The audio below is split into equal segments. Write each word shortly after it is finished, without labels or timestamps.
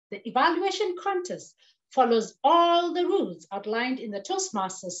The evaluation contest follows all the rules outlined in the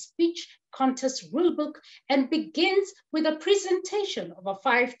Toastmasters speech contest rulebook and begins with a presentation of a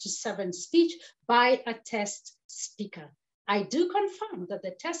 5 to 7 speech by a test speaker. I do confirm that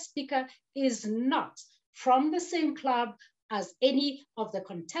the test speaker is not from the same club as any of the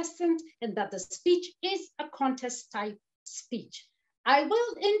contestants and that the speech is a contest type speech. I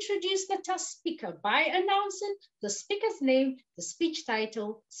will introduce the test speaker by announcing the speaker's name, the speech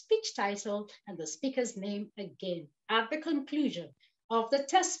title, and the speaker's name again. At the conclusion of the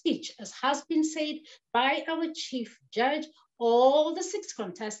test speech, as has been said by our chief judge, all the 6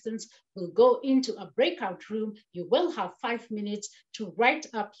 contestants will go into a breakout room. You will have 5 minutes to write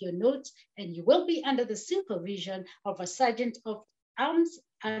up your notes, and you will be under the supervision of a Sergeant of Arms,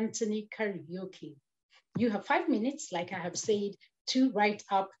 Anthony Karaoke. You have 5 minutes, like I have said, to write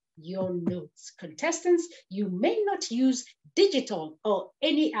up your notes. Contestants, you may not use digital or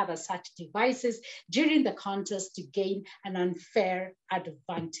any other such devices during the contest to gain an unfair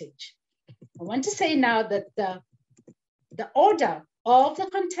advantage. I want to say now that the order of the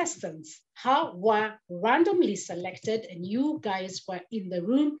contestants were randomly selected, and you guys were in the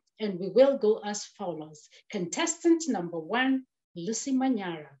room, and we will go as follows. Contestant number 1, Lucy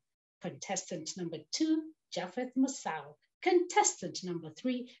Manyara. Contestant number 2, Japheth Musau. Contestant number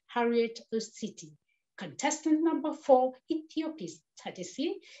 3, Harriet Ositi. Contestant number 4, Ethiopis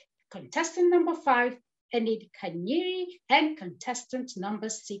Tadisi. Contestant number 5, Enid Kanyiri. And contestant number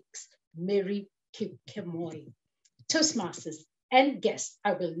 6, Mary Kipkemoy. Toastmasters and guests,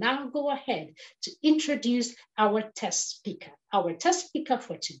 I will now go ahead to introduce our test speaker. Our test speaker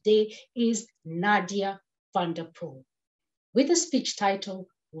for today is Nadia Vanderpool with a speech title,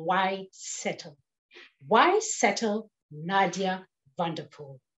 Why Settle? Why Settle, Nadia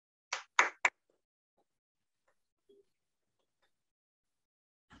Vanderpool.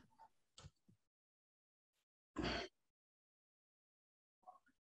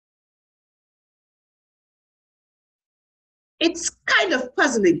 It's kind of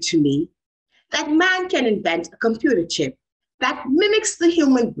puzzling to me that man can invent a computer chip that mimics the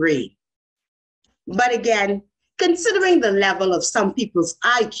human brain. But again, considering the level of some people's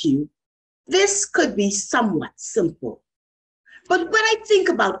IQ, this could be somewhat simple. But when I think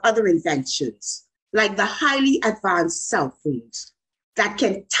about other inventions, like the highly advanced cell phones that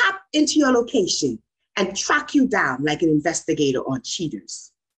can tap into your location and track you down like an investigator on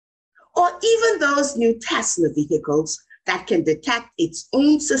cheaters, or even those new Tesla vehicles that can detect its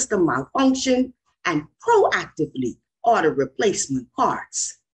own system malfunction and proactively order replacement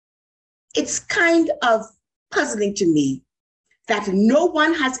parts, it's kind of puzzling to me that no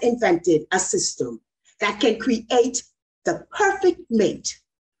one has invented a system that can create the perfect mate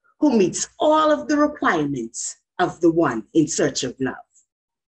who meets all of the requirements of the one in search of love.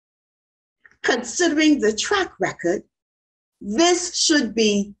 Considering the track record, this should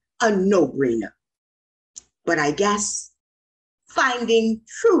be a no-brainer. But I guess finding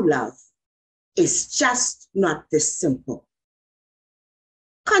true love is just not this simple.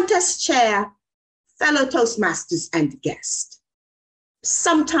 Contest chair, fellow Toastmasters and guest,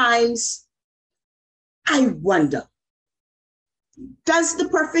 sometimes I wonder, does the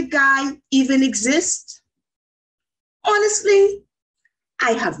perfect guy even exist? Honestly,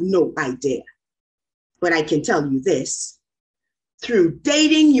 I have no idea, but I can tell you this. Through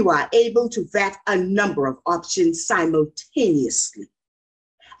dating, you are able to vet a number of options simultaneously,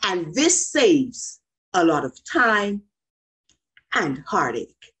 and this saves a lot of time and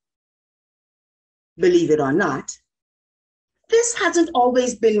heartache. Believe it or not, this hasn't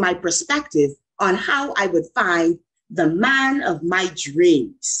always been my perspective on how I would find the man of my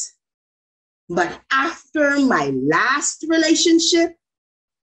dreams. But after my last relationship,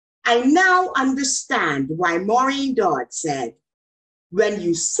 I now understand why Maureen Dodd said, when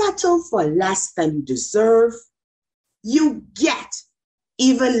you settle for less than you deserve, you get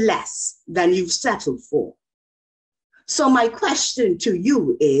even less than you've settled for. So my question to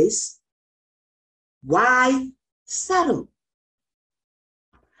you is, why settle?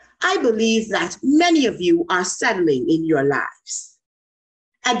 I believe that many of you are settling in your lives,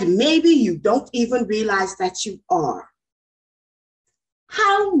 and maybe you don't even realize that you are.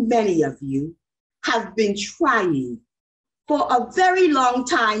 How many of you have been trying for a very long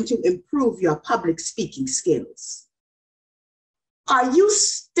time to improve your public speaking skills? Are you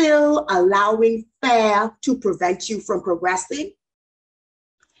still allowing fear to prevent you from progressing?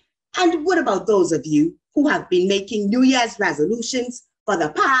 And what about those of you who have been making New Year's resolutions for the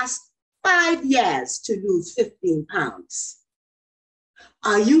past 5 years to lose 15 pounds?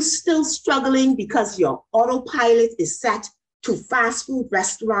 Are you still struggling because your autopilot is set to fast food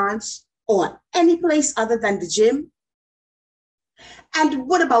restaurants or any place other than the gym? And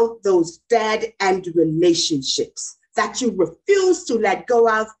what about those dead-end relationships that you refuse to let go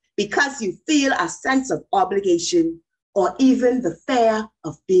of because you feel a sense of obligation or even the fear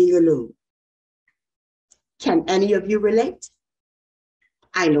of being alone? Can any of you relate?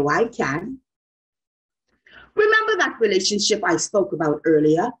 I know I can. Remember that relationship I spoke about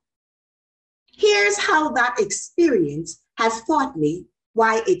earlier? Here's how that experience has taught me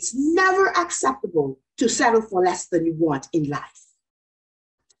why it's never acceptable to settle for less than you want in life.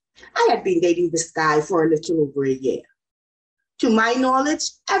 I had been dating this guy for a little over a year. To my knowledge,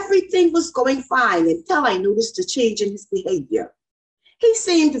 everything was going fine until I noticed a change in his behavior. He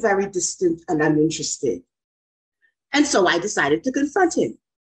seemed very distant and uninterested. And so I decided to confront him.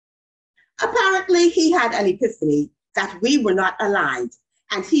 Apparently, he had an epiphany that we were not aligned,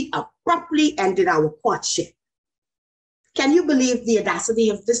 and he abruptly ended our courtship. Can you believe the audacity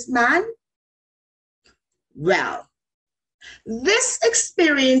of this man? Well, this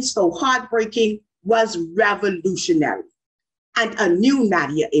experience, though heartbreaking, was revolutionary, and a new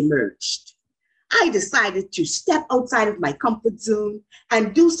Nadia emerged. I decided to step outside of my comfort zone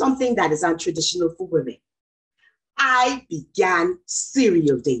and do something that is untraditional for women. I began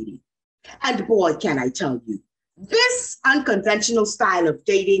serial dating. And boy, can I tell you, this unconventional style of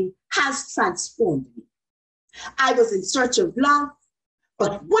dating has transformed me. I was in search of love,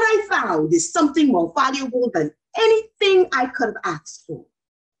 but what I found is something more valuable than anything I could have asked for.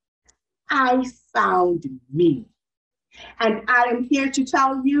 I found me. And I am here to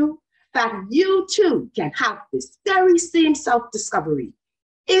tell you that you too can have this very same self-discovery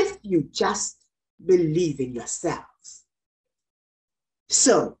if you just believe in yourselves.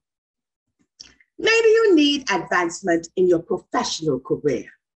 So, maybe you need advancement in your professional career,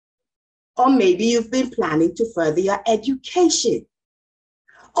 or maybe you've been planning to further your education.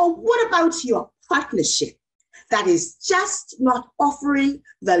 Or what about your partnership that is just not offering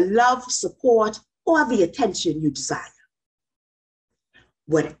the love, support, or the attention you desire?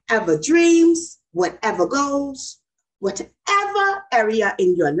 Whatever dreams, whatever goals, whatever area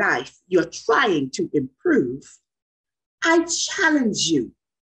in your life you're trying to improve, I challenge you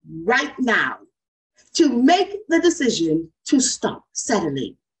right now to make the decision to stop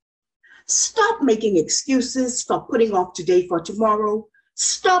settling. Stop making excuses, stop putting off today for tomorrow,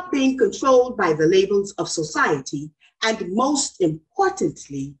 stop being controlled by the labels of society, and most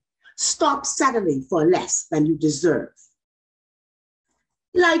importantly, stop settling for less than you deserve.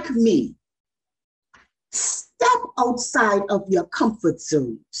 Like me, step outside of your comfort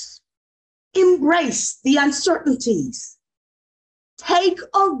zones. Embrace the uncertainties. Take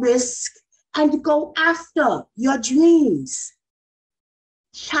a risk and go after your dreams.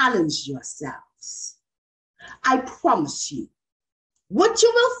 Challenge yourselves. I promise you, what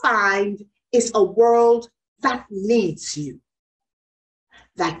you will find is a world that needs you,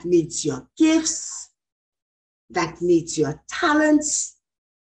 that needs your gifts, that needs your talents,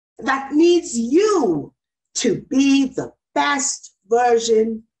 that needs you to be the best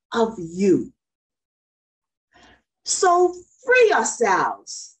version of you. So free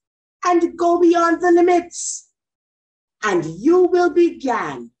yourselves and go beyond the limits, and you will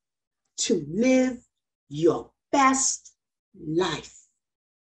begin to live your best life.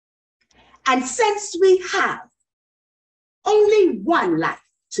 And since we have only one life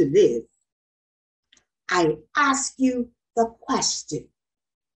to live, I ask you the question,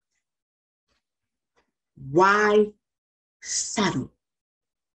 why settle?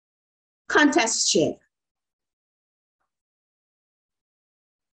 Contest chair.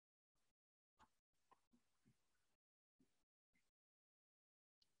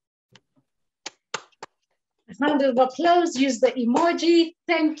 Round of applause, use the emoji.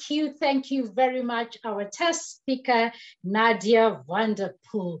 Thank you very much, our test speaker, Nadia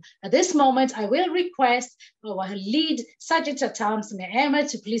Vanderpool. At this moment, I will request our lead Sergeant at Arms, Emma,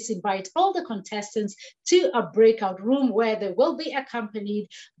 to please invite all the contestants to a breakout room where they will be accompanied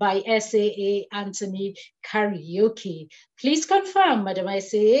by SAA Anthony Karaoke. Please confirm, Madam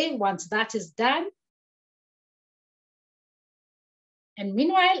SAA, once that is done. And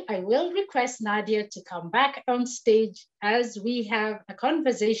meanwhile, I will request Nadia to come back on stage as we have a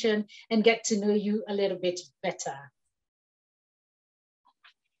conversation and get to know you a little bit better.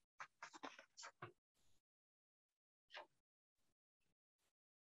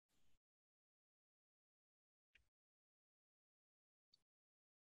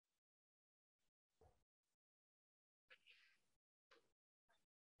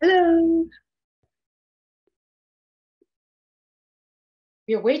 Hello.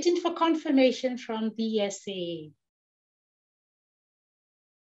 We're waiting for confirmation from the SAA.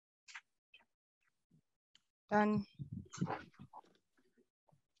 Done.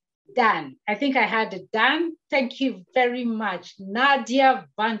 Dan. I think I had it. Dan, thank you very much. Nadia,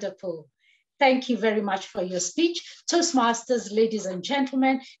 wonderful. Thank you very much for your speech. Toastmasters, ladies and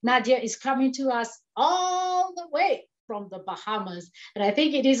gentlemen, Nadia is coming to us all the way from the Bahamas. And I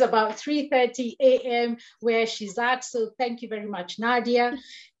think it is about 3:30 a.m. where she's at. So thank you very much, Nadia.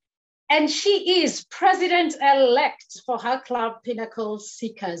 And she is president-elect for her club, Pinnacle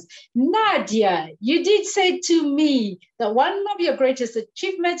Seekers. Nadia, you did say to me that one of your greatest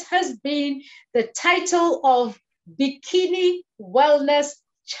achievements has been the title of Bikini Wellness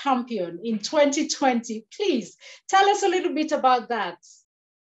Champion in 2020. Please tell us a little bit about that.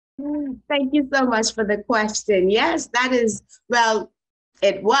 Thank you so much for the question. Yes, that is, well,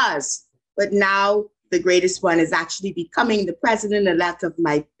 it was, but now the greatest one is actually becoming the president-elect of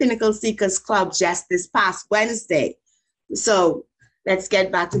my Pinnacle Seekers Club just this past Wednesday. So let's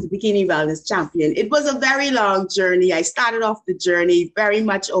get back to the Bikini Wellness Champion. It was a very long journey. I started off the journey very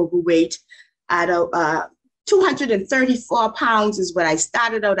much overweight at 234 pounds is what I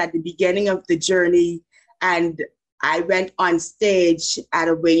started out at the beginning of the journey. And I went on stage at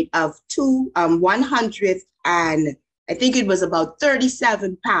a weight of 100 and I think it was about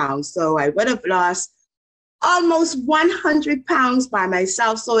 37 pounds. So I would have lost almost 100 pounds by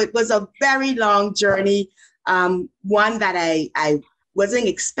myself. So it was a very long journey, one that I wasn't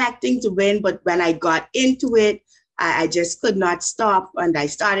expecting to win, but when I got into it, I just could not stop and I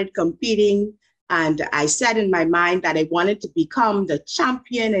started competing. And I said in my mind that I wanted to become the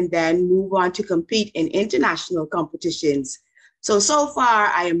champion and then move on to compete in international competitions. So far,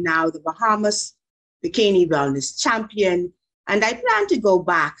 I am now the Bahamas Bikini Wellness Champion. And I plan to go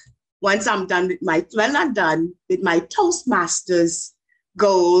back once I'm done with my, well, not done with my Toastmasters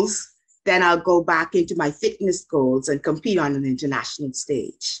goals, then I'll go back into my fitness goals and compete on an international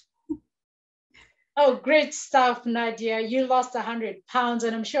stage. Oh, great stuff, Nadia. You lost 100 pounds,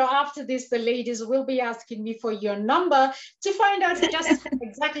 and I'm sure after this, the ladies will be asking me for your number to find out just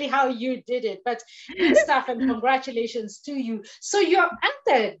exactly how you did it. But good stuff, and congratulations to you. So your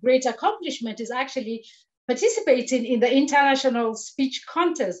other great accomplishment is actually participating in the International Speech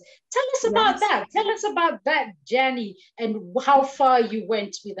Contest. Tell us about that. Tell us about that journey and how far you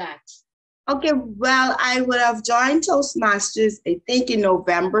went with that. Okay, well, I would have joined Toastmasters, I think, in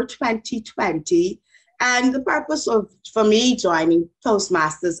November 2020. And the purpose for me joining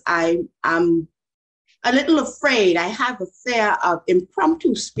Toastmasters, I'm a little afraid. I have a fear of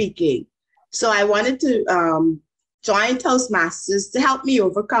impromptu speaking. So I wanted to join Toastmasters to help me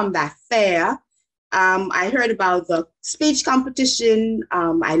overcome that fear. I heard about the speech competition.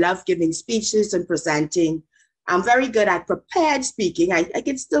 I love giving speeches and presenting. I'm very good at prepared speaking. I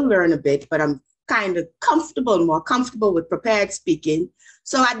can still learn a bit, but I'm kind of more comfortable with prepared speaking.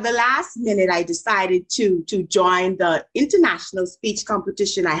 So at the last minute, I decided to join the international speech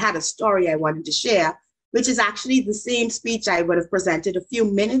competition. I had a story I wanted to share, which is actually the same speech I would have presented a few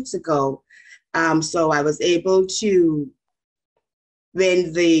minutes ago. So I was able to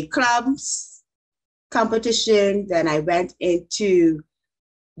win the club's competition. Then I went into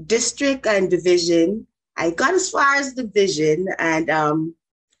district and division. I got as far as division, and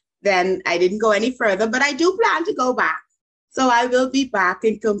then I didn't go any further, but I do plan to go back. So I will be back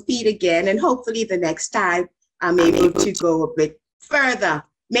and compete again, and hopefully the next time I'm able to go a bit further,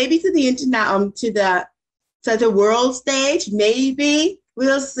 maybe to the internet, to the world stage. Maybe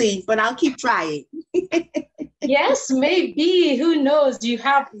we'll see, but I'll keep trying. Yes, maybe. Who knows? You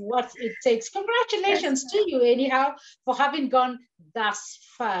have what it takes. Congratulations to you, anyhow, for having gone thus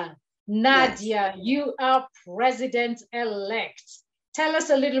far. Nadia, you are president-elect. Tell us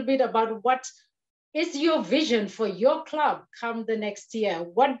a little bit about what is your vision for your club come the next year.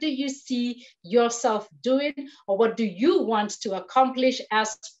 What do you see yourself doing, or what do you want to accomplish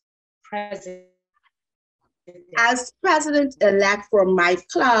as president? As president-elect for my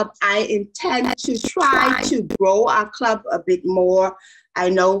club, I intend to try to grow our club a bit more. I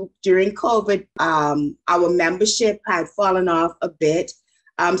know during COVID, our membership had fallen off a bit.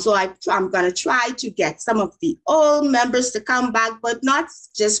 So I'm going to try to get some of the old members to come back, but not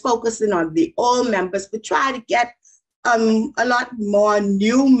just focusing on the old members, but try to get a lot more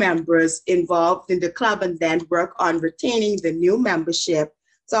new members involved in the club and then work on retaining the new membership.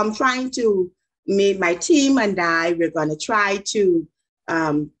 So I'm trying to, my team and I, we're going to try to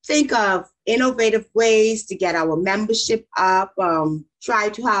think of innovative ways to get our membership up, try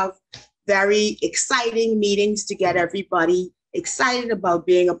to have very exciting meetings to get everybody excited about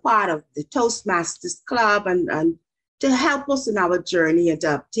being a part of the Toastmasters Club and to help us in our journey and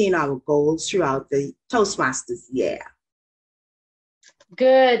to obtain our goals throughout the Toastmasters year.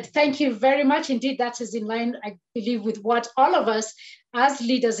 Good. Thank you very much. Indeed, that is in line, I believe, with what all of us as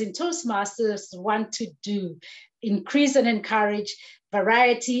leaders in Toastmasters want to do. Increase and encourage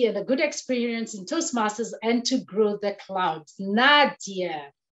variety and a good experience in Toastmasters and to grow the clouds.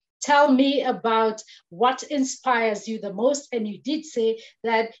 Nadia, tell me about what inspires you the most. And you did say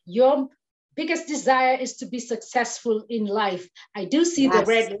that your biggest desire is to be successful in life. I do see the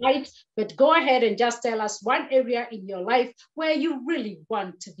red light, but go ahead and just tell us one area in your life where you really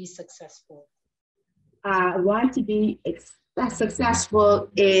want to be successful. I want to be successful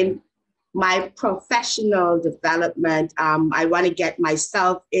in my professional development. I want to get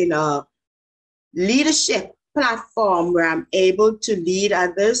myself in a leadership platform where I'm able to lead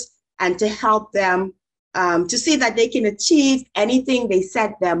others and to help them to see that they can achieve anything they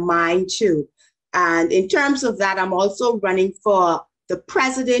set their mind to. And in terms of that, I'm also running for the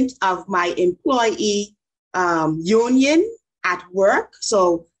president of my employee union at work.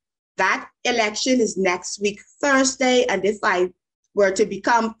 So that election is next week, Thursday. And if I were to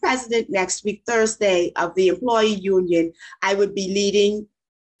become president next week, Thursday, of the employee union, I would be leading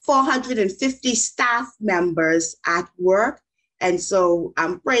 450 staff members at work. And so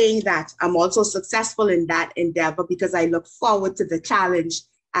I'm praying that I'm also successful in that endeavor, because I look forward to the challenge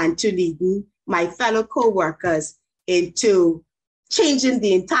and to leading my fellow co-workers into changing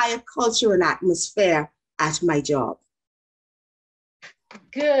the entire culture and atmosphere at my job.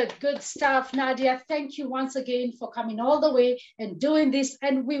 Good stuff, Nadia. Thank you once again for coming all the way and doing this.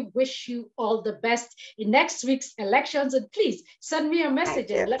 And we wish you all the best in next week's elections. And please send me a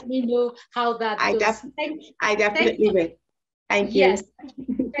message and let me know how that goes. I definitely will. Thank you. Yes,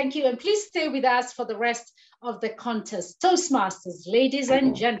 thank you. And please stay with us for the rest of the contest. Toastmasters, ladies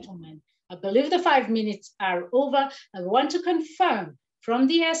and gentlemen, I believe the 5 minutes are over. I want to confirm from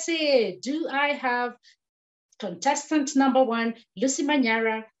the SAA, do I have contestant number 1, Lucy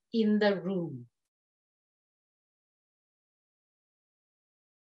Manyara, in the room?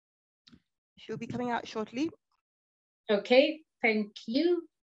 She'll be coming out shortly. Okay, thank you.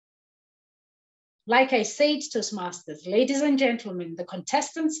 Like I said, Toastmasters, ladies and gentlemen, the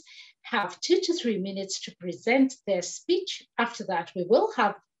contestants have 2 to 3 minutes to present their speech. After that, we will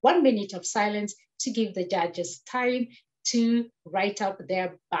have 1 minute of silence to give the judges time to write up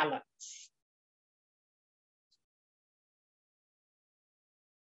their ballots.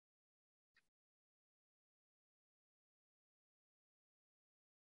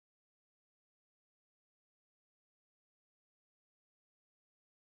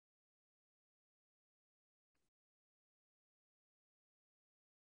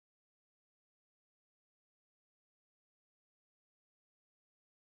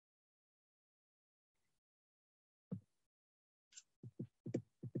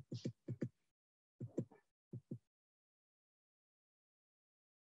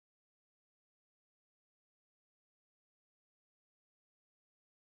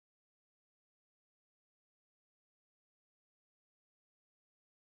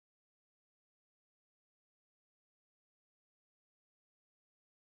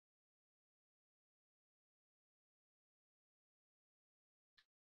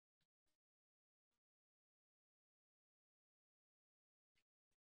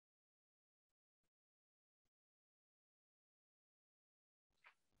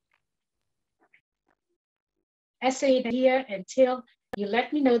 SA here until you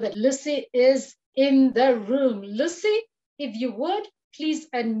let me know that Lucy is in the room. Lucy, if you would, please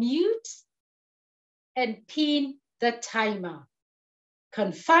unmute and pin the timer.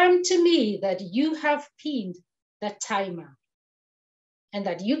 Confirm to me that you have pinned the timer and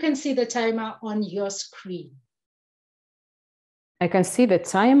that you can see the timer on your screen. I can see the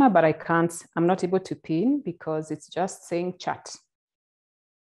timer, but I'm not able to pin because it's just saying chat.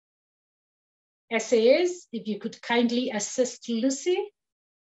 SAS, if you could kindly assist Lucy.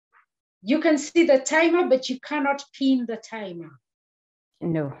 You can see the timer, but you cannot pin the timer.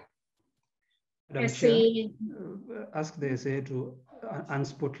 No. Chair, ask the SA to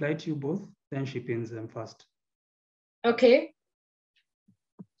unspotlight you both, then she pins them first. Okay.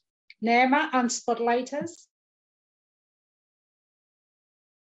 Neema, unspotlight us.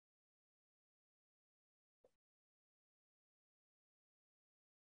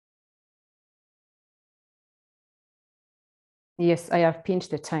 Yes, I have pinned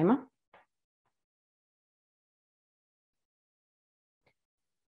the timer.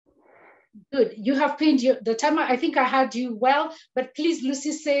 Good. You have pinned the timer. I think I heard you well, but please,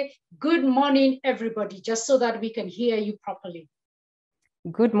 Lucy, say good morning, everybody, just so that we can hear you properly.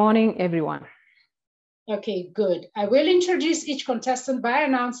 Good morning, everyone. Okay, good. I will introduce each contestant by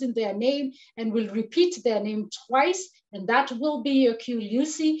announcing their name and will repeat their name twice, and that will be your cue,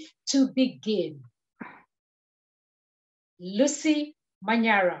 Lucy, to begin. Lucy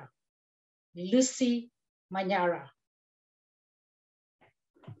Manyara. Lucy Manyara.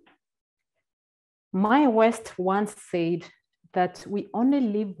 My West once said that we only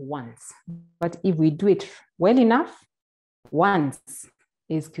live once, but if we do it well enough, once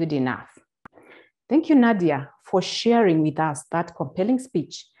is good enough. Thank you, Nadia, for sharing with us that compelling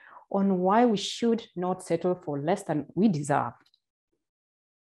speech on why we should not settle for less than we deserve.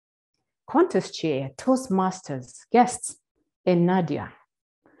 Contest chair, Toastmasters, guests, and Nadia.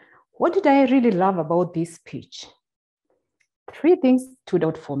 What did I really love about this speech? 3 things stood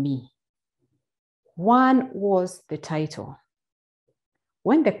out for me. One was the title.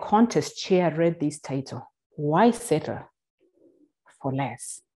 When the contest chair read this title, why settle for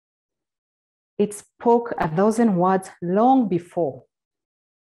less? It spoke 1,000 words long before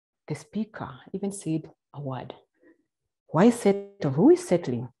the speaker even said a word. Why settle? Who is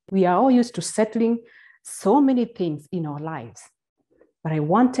settling? We are all used to settling so many things in our lives, but I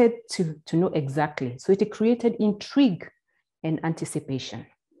wanted to know exactly. So it created intrigue and anticipation.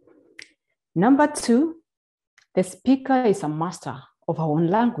 Number 2, the speaker is a master of our own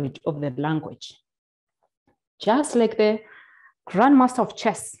language, of the language. Just like the grandmaster of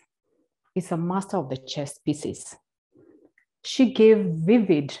chess is a master of the chess pieces. She gave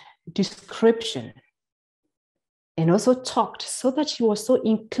vivid description and also talked so that she was so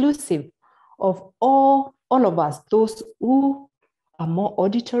inclusive of all of us, those who are more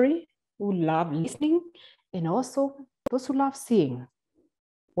auditory, who love listening, and also those who love seeing.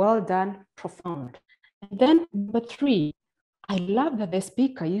 Well done, profound. And then number 3, I love that the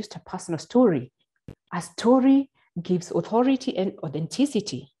speaker used a personal story. A story gives authority and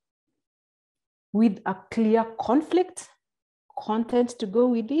authenticity with a clear conflict, content to go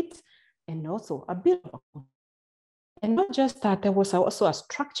with it, and also a build-up. And not just that, there was also a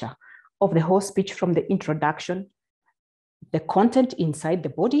structure of the whole speech from the introduction, the content inside the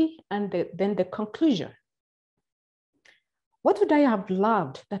body, and then the conclusion. What would I have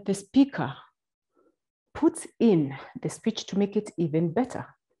loved that the speaker puts in the speech to make it even better?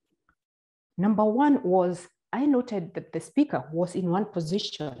 Number 1 was, I noted that the speaker was in one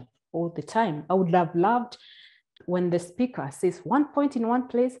position all the time. I would have loved when the speaker says one point in one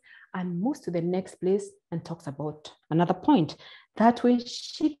place and moves to the next place and talks about another point. That way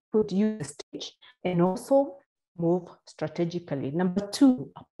she could use the stage and also move strategically. Number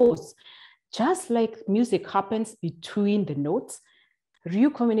 2, a pause. Just like music happens between the notes, real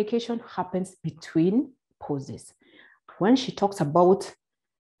communication happens between pauses. When she talks about,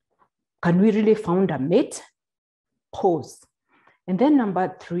 can we really find a mate? Pause. And then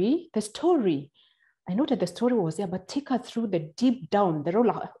number 3, the story. I noted the story was there, but take her through the deep down,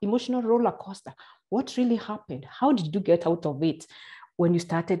 the emotional roller coaster. What really happened? How did you get out of it when you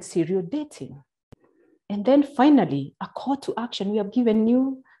started serial dating? And then finally, a call to action. We have given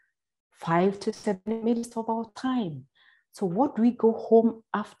you 5 to 7 minutes of our time. So what do we go home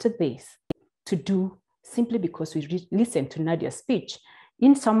after this to do simply because we listened to Nadia's speech?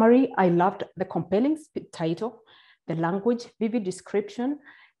 In summary, I loved the compelling title, the language, vivid description.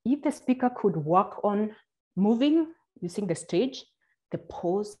 If the speaker could work on moving using the stage, the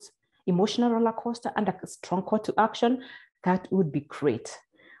pause, emotional roller coaster, and a strong call to action, that would be great.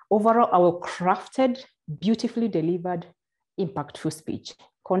 Overall, our crafted, beautifully delivered, impactful speech.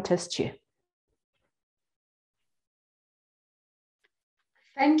 Contest chair.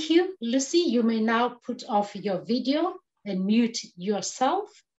 Thank you, Lucy. You may now put off your video and mute yourself.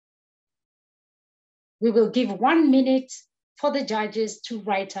 We will give 1 minute for the judges to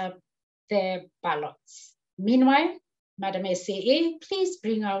write up their ballots. Meanwhile, Madam SAA, please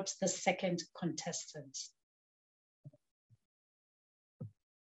bring out the second contestant.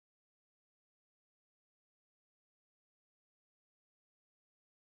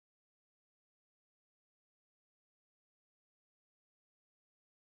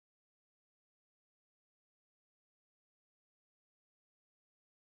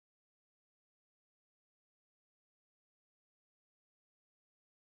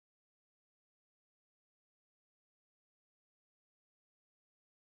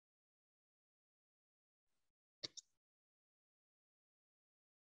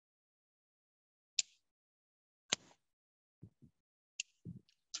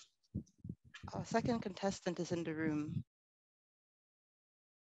 Our second contestant is in the room.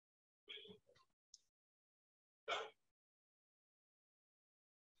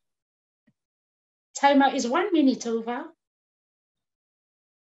 Timer is 1 minute over.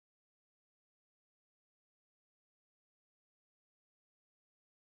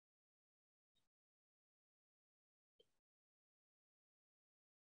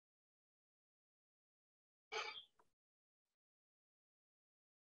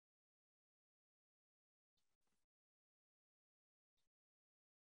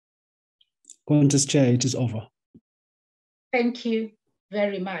 Contest Chair, it is over. Thank you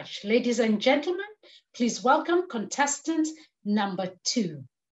very much. Ladies and gentlemen, please welcome contestant number 2.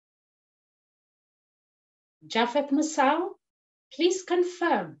 Japheth Musau, please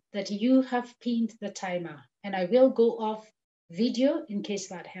confirm that you have pinned the timer, and I will go off video in case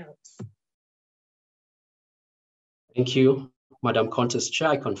that helps. Thank you, Madam Contest Chair.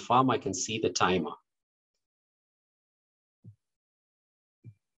 I confirm I can see the timer.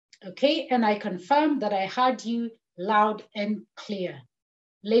 Okay, and I confirm that I heard you loud and clear.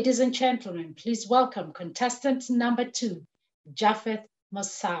 Ladies and gentlemen, please welcome contestant number 2, Japheth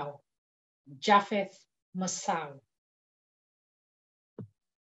Musau. Japheth Musau.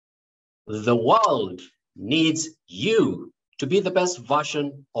 The world needs you to be the best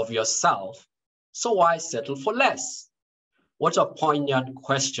version of yourself, so why settle for less? What a poignant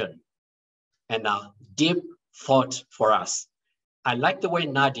question and a deep thought for us. I like the way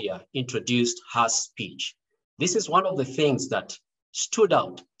Nadia introduced her speech. This is one of the things that stood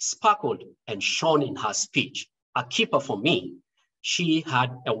out, sparkled, and shone in her speech. A keeper for me. She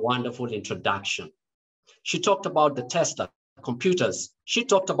had a wonderful introduction. She talked about the Tesla, computers. She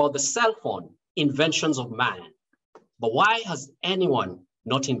talked about the cell phone, inventions of man. But why has anyone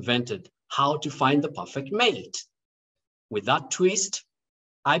not invented how to find the perfect mate? With that twist,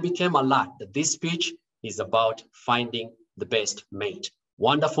 I became alert that this speech is about finding the best mate.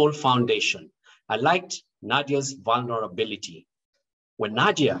 Wonderful foundation. I liked Nadia's vulnerability. When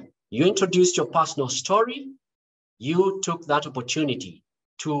Nadia, you introduced your personal story, you took that opportunity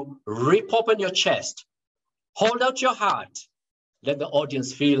to rip open your chest, hold out your heart, let the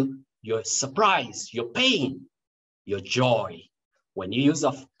audience feel your surprise, your pain, your joy. When you use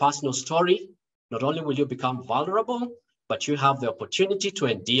a personal story, not only will you become vulnerable, but you have the opportunity to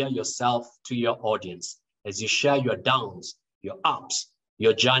endear yourself to your audience as you share your downs, your ups,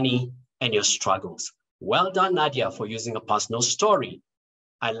 your journey, and your struggles. Well done, Nadia, for using a personal story.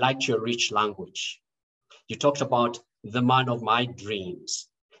 I liked your rich language. You talked about the man of my dreams.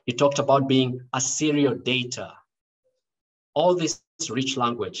 You talked about being a serial dater. All this rich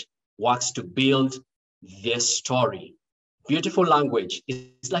language works to build their story. Beautiful language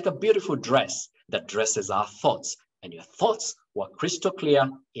is like a beautiful dress that dresses our thoughts, and your thoughts were crystal clear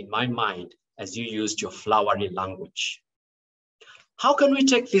in my mind as you used your flowery language. How can we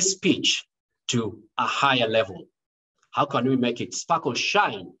take this speech to a higher level? How can we make it sparkle,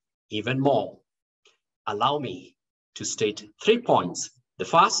 shine even more? Allow me to state 3 points. The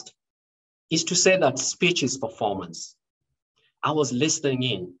first is to say that speech is performance. I was listening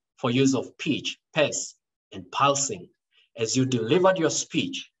in for use of pitch, pace, and pulsing as you delivered your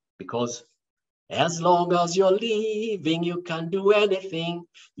speech, because as long as you're living, you can do anything.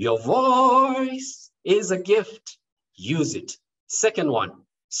 Your voice is a gift. Use it. Second one,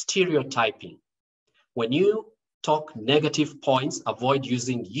 stereotyping. When you talk negative points, avoid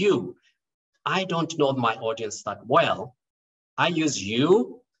using you. I don't know my audience that well. I use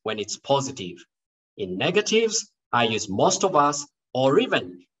you when it's positive. In negatives, I use most of us, or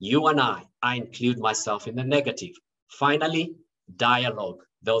even you and I include myself in the negative. Finally, dialogue.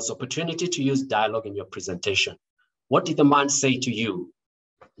 There was opportunity to use dialogue in your presentation. What did the man say to you?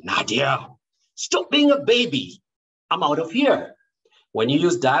 Nadia, stop being a baby. I'm out of here. When you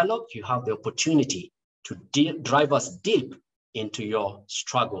use dialogue, you have the opportunity to drive us deep into your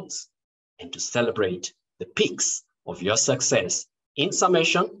struggles and to celebrate the peaks of your success. In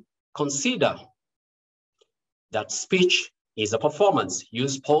summation, consider that speech is a performance.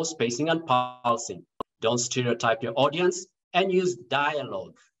 Use pause, pacing, and pulsing. Don't stereotype your audience and use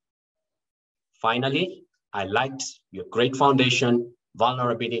dialogue. Finally, I liked your great foundation,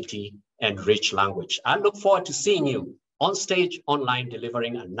 vulnerability, and rich language. I look forward to seeing you on stage, online,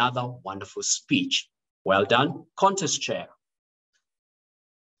 delivering another wonderful speech. Well done, contest chair.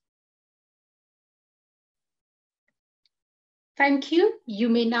 Thank you. You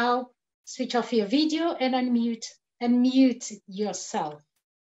may now switch off your video and unmute yourself.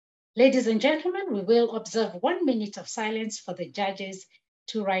 Ladies and gentlemen, we will observe 1 minute of silence for the judges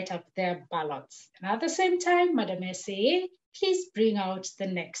to write up their ballots. And at the same time, Madam S.A., please bring out the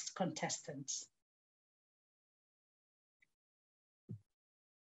next contestants.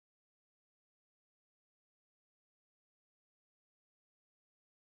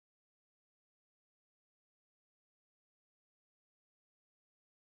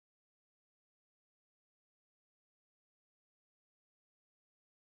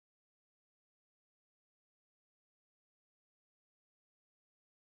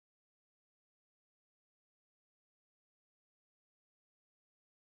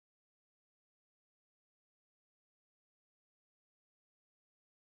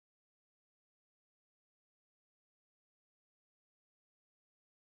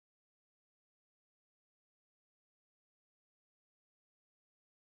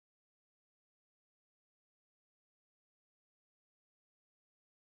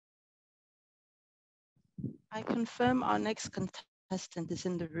 I confirm our next contestant is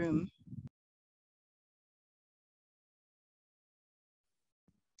in the room.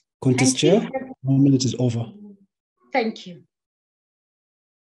 Contest Chair, 1 minute is over. Thank you.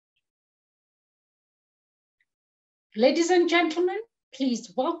 Ladies and gentlemen,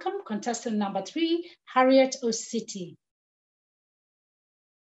 please welcome contestant number 3, Harriet Ositi.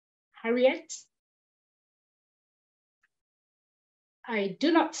 Harriet? I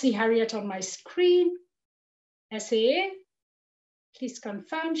do not see Harriet on my screen. SAA, please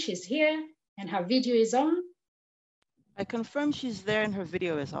confirm she's here and her video is on. I confirm she's there and her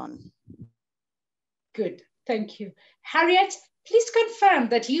video is on. Good, thank you. Harriet, please confirm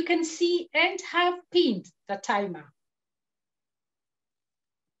that you can see and have pinned the timer.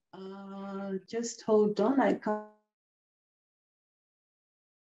 Just hold on, I can't.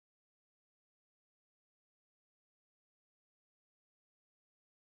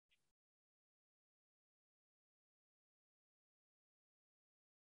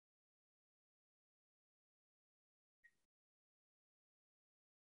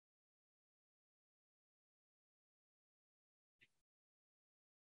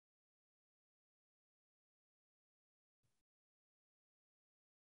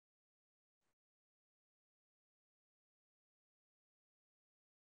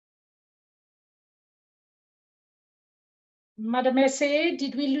 Madam SAA,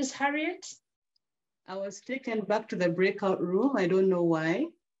 did we lose Harriet? I was taken back to the breakout room. I don't know why.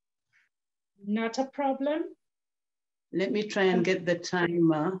 Not a problem. Let me try and get the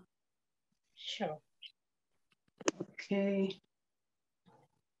timer. Sure. Okay.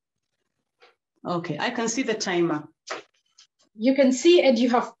 Okay, I can see the timer. You can see and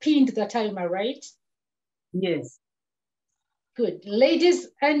you have pinned the timer, right? Yes. Good. Ladies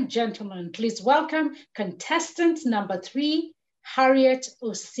and gentlemen, please welcome contestant number 3, Harriet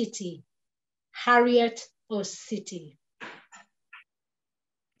Ositi. Harriet Ositi.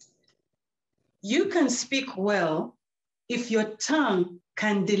 You can speak well if your tongue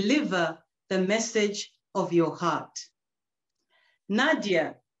can deliver the message of your heart.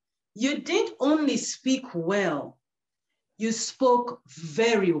 Nadia, you didn't only speak well, you spoke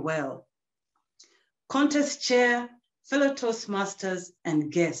very well. Contest chair, fellow Toastmasters,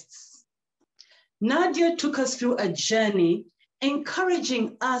 and guests. Nadia took us through a journey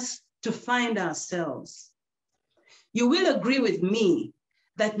encouraging us to find ourselves. You will agree with me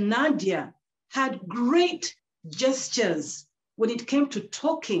that Nadia had great gestures when it came to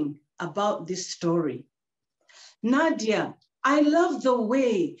talking about this story. Nadia, I love the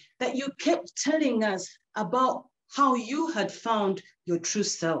way that you kept telling us about how you had found your true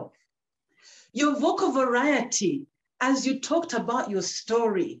self. Your vocal variety as you talked about your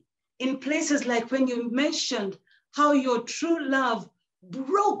story in places like when you mentioned how your true love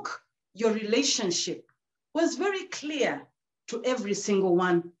broke your relationship was very clear to every single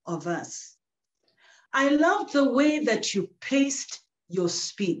one of us. I loved the way that you paced your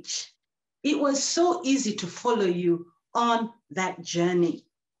speech. It was so easy to follow you on that journey.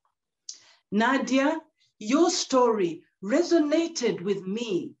 Nadia, your story resonated with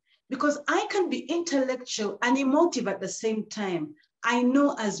me because I can be intellectual and emotive at the same time. I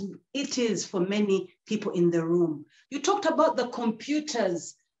know as it is for many people in the room. You talked about the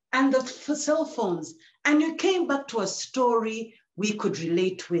computers and the cell phones, and you came back to a story we could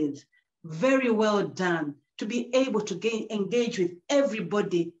relate with. Very well done to be able to engage with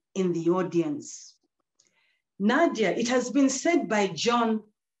everybody in the audience. Nadia, it has been said by John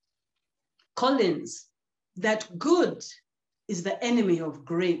Collins that good is the enemy of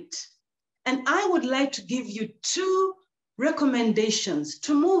great. And I would like to give you 2 recommendations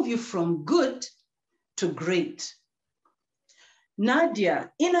to move you from good to great.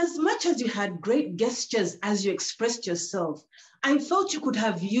 Nadia, in as much as you had great gestures as you expressed yourself, I thought you could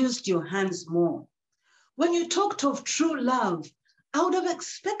have used your hands more. When you talked of true love, I would have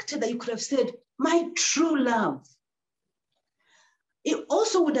expected that you could have said, my true love. It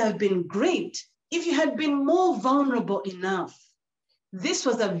also would have been great if you had been more vulnerable enough. This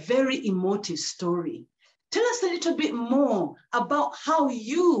was a very emotive story. Tell us a little bit more about how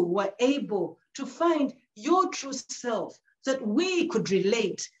you were able to find your true self so that we could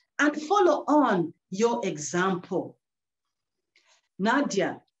relate and follow on your example.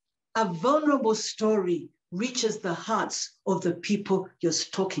 Nadia, a vulnerable story reaches the hearts of the people you're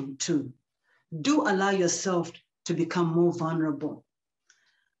talking to. Do allow yourself to become more vulnerable.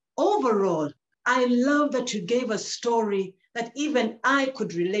 Overall, I love that you gave a story that even I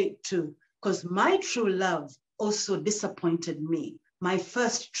could relate to, because my true love also disappointed me, my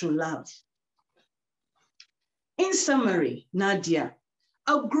first true love. In summary, Nadia,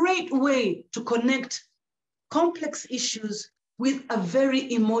 a great way to connect complex issues with a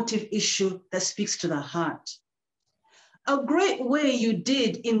very emotive issue that speaks to the heart. A great way you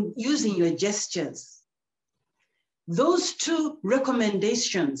did in using your gestures. Those two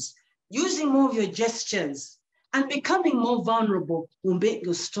recommendations, using more of your gestures and becoming more vulnerable, will make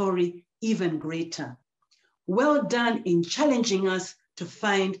your story even greater. Well done in challenging us to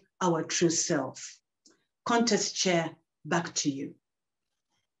find our true self. Contest chair, back to you.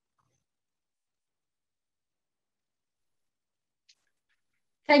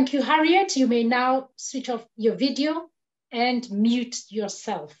 Thank you, Harriet. You may now switch off your video and mute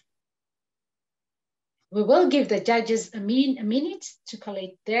yourself. We will give the judges a minute to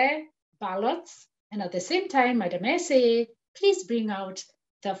collect their ballots. And at the same time, Madam Essay, please bring out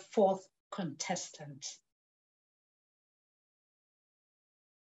the fourth contestant.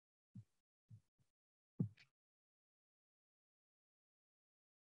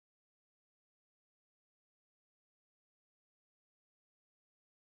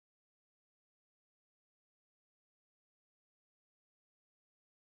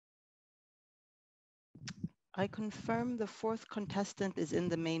 I confirm the fourth contestant is in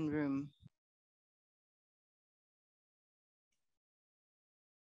the main room.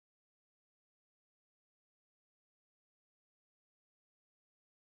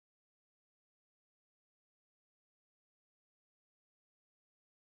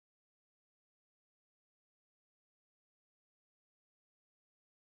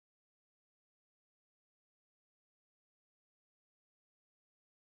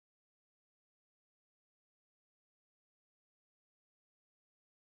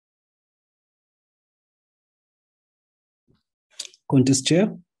 Contest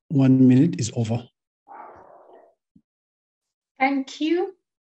chair, 1 minute is over. Thank you.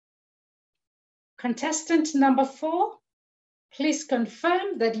 Contestant number 4, please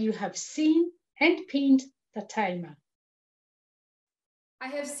confirm that you have seen and pinned the timer. I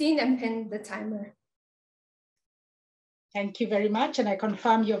have seen and pinned the timer. Thank you very much, and I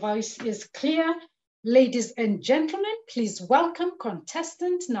confirm your voice is clear. Ladies and gentlemen, please welcome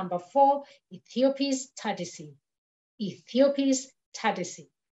contestant number 4, Ethiopis Tadisi. Ethiopis Tadisi.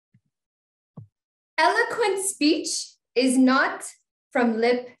 Eloquent speech is not from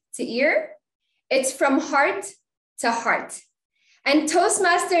lip to ear, it's from heart to heart. And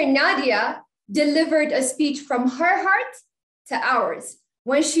Toastmaster Nadia delivered a speech from her heart to ours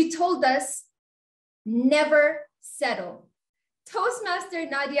when she told us, never settle. Toastmaster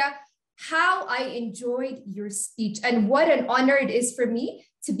Nadia, how I enjoyed your speech and what an honor it is for me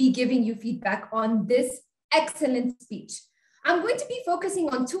to be giving you feedback on this excellent speech. I'm going to be focusing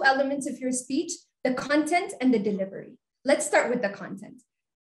on 2 elements of your speech, the content and the delivery. Let's start with the content.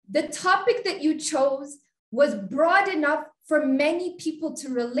 The topic that you chose was broad enough for many people to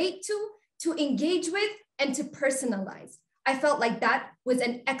relate to engage with, and to personalize. I felt like that was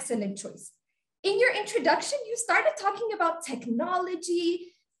an excellent choice. In your introduction, you started talking about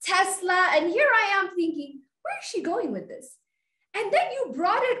technology, Tesla, and here I am thinking, where is she going with this? And then you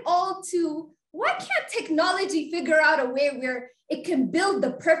brought it all to, why can't technology figure out a way where it can build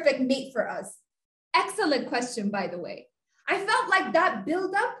the perfect mate for us? Excellent question, by the way. I felt like that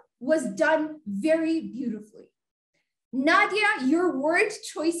buildup was done very beautifully. Nadia, your word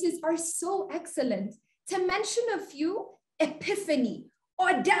choices are so excellent. To mention a few, epiphany,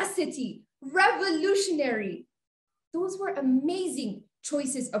 audacity, revolutionary. Those were amazing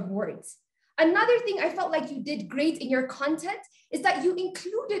choices of words. Another thing I felt like you did great in your content is that you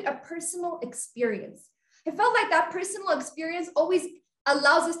included a personal experience. I felt like that personal experience always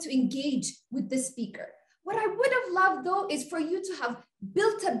allows us to engage with the speaker. What I would have loved though is for you to have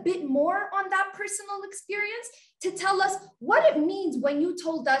built a bit more on that personal experience to tell us what it means when you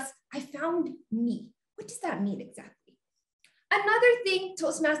told us, I found me. What does that mean exactly? Another thing,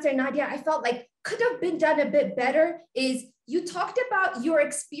 Toastmaster Nadia, I felt like could have been done a bit better is you talked about your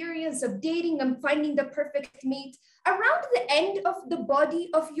experience of dating and finding the perfect mate. Around the end of the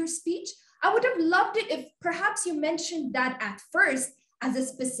body of your speech, I would have loved it if perhaps you mentioned that at first as a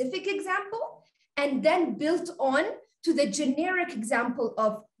specific example, and then built on to the generic example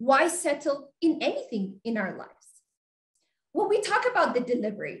of why settle in anything in our lives. When we talk about the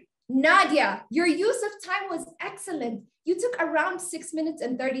delivery, Nadia, your use of time was excellent. You took around 6 minutes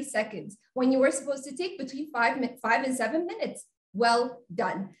and 30 seconds when you were supposed to take between 5 and 7 minutes. Well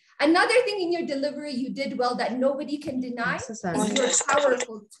done. Another thing in your delivery you did well that nobody can deny is your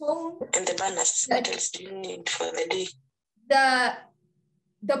powerful tone. And the banners, what else do you need for the day?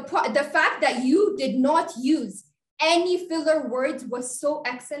 The fact that you did not use any filler words was so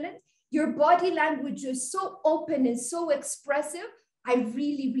excellent. Your body language was so open and so expressive. I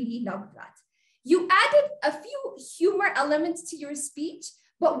really, really loved that. You added a few humor elements to your speech,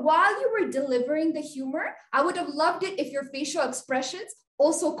 but while you were delivering the humor, I would have loved it if your facial expressions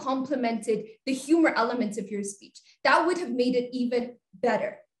also complemented the humor elements of your speech. That would have made it even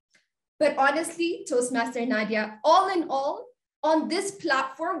better. But honestly, Toastmaster Nadia, all in all, on this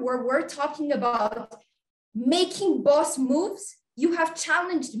platform where we're talking about making boss moves, you have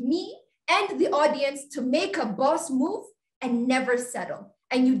challenged me and the audience to make a boss move and never settle.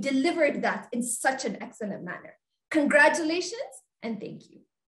 And you delivered that in such an excellent manner. Congratulations and thank you.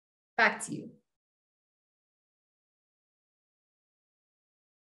 Back to you.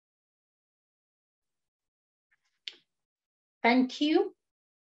 Thank you.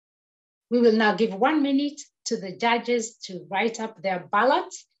 We will now give 1 minute to the judges to write up their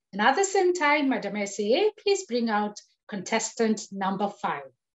ballot. And at the same time, Madam SAA, please bring out contestant number 5.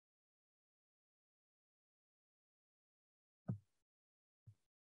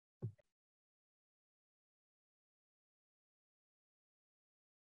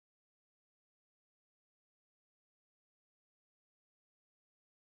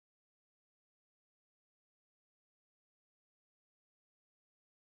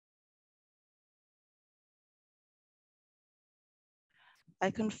 I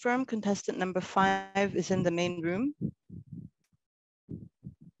confirm contestant number 5 is in the main room.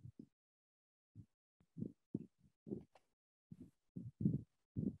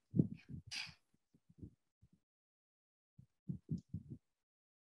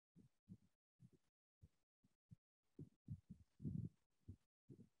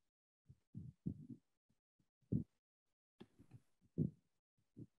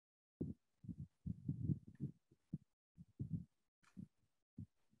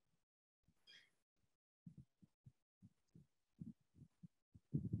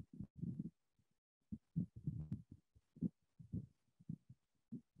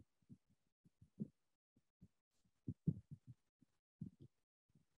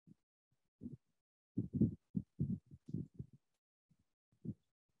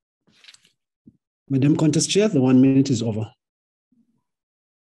 Madam Contest Chair, the 1 minute is over.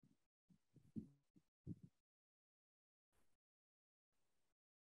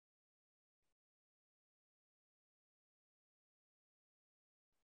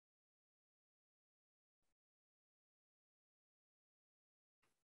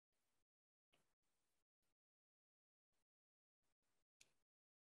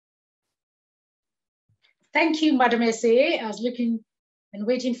 Thank you, Madam SAA. I was looking and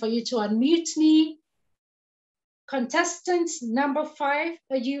waiting for you to unmute me. Contestant number 5,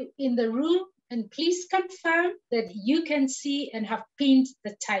 are you in the room? And please confirm that you can see and have pinned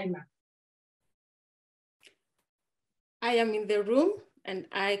the timer. I am in the room and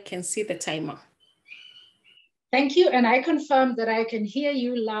I can see the timer. Thank you, and I confirm that I can hear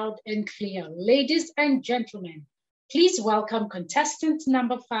you loud and clear. Ladies and gentlemen, please welcome contestant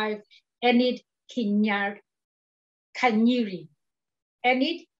number 5, Enid Kanyiri.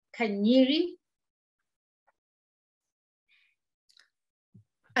 Enid Kanyiri.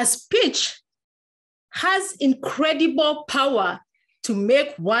 A speech has incredible power to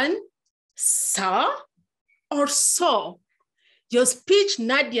make one sour or sour. Your speech,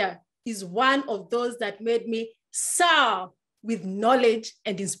 Nadia, is one of those that made me sour with knowledge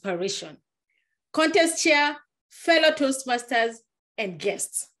and inspiration. Contest chair, fellow Toastmasters, and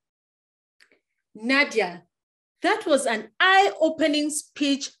guests. Nadia, that was an eye-opening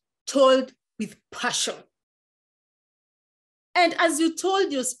speech told with passion. And as you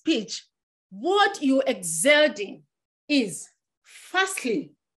told your speech, what you excelled in is,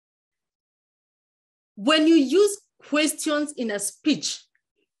 firstly, when you use questions in a speech,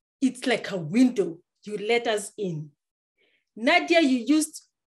 it's like a window, you let us in. Nadia, you used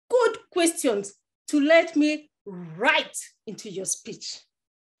good questions to let me right into your speech.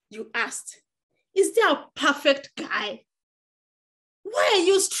 You asked, is there a perfect guy? Why are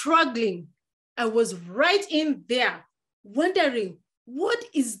you struggling? I was right in there wondering, what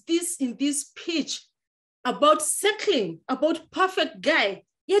is this in this speech about settling, about perfect guy?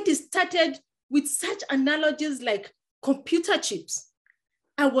 Yet it started with such analogies like computer chips.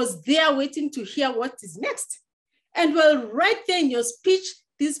 I was there waiting to hear what is next. And well, right there in your speech,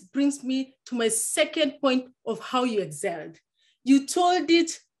 this brings me to my second point of how you excelled. You told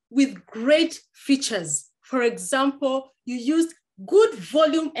it with great features. For example, you used good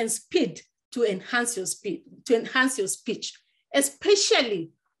volume and speed to enhance your speech,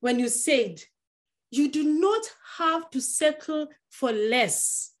 especially when you said, you do not have to settle for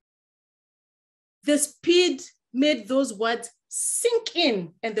less. The speed made those words sink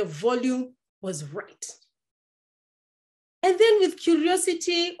in and the volume was right. And then with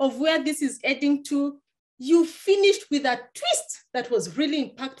curiosity of where this is heading to, you finished with a twist that was really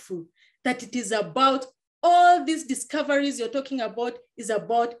impactful, that it is about all these discoveries you're talking about is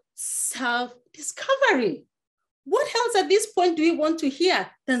about self-discovery. What else at this point do we want to hear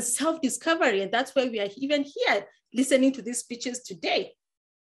than self-discovery? And that's why we are even here listening to these speeches today.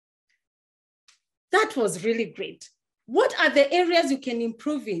 That was really great. What are the areas you can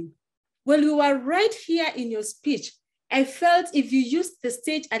improve in? Well, you were right here in your speech. I felt if you used the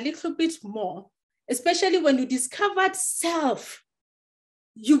stage a little bit more, especially when you discovered self,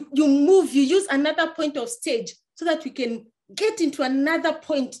 you move, you use another point of stage so that we can get into another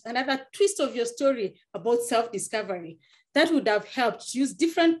point, another twist of your story about self-discovery. That would have helped. Use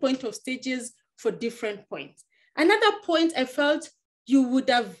different point of stages for different points. Another point I felt you would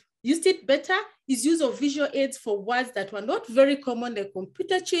have used it better is use of visual aids for words that were not very common, like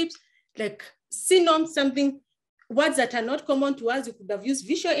computer chips, like synonyms, something, words that are not common to us. You could have used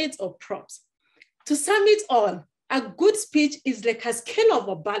visual aids or props. To sum it all, a good speech is like a scale of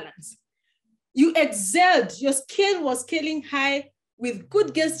a balance. You excelled, your scale was scaling high with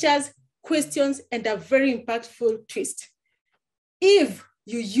good gestures, questions, and a very impactful twist. If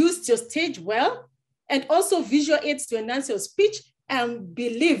you used your stage well, and also visual aids to enhance your speech, and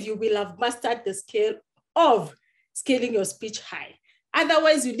believe you will have mastered the scale of scaling your speech high.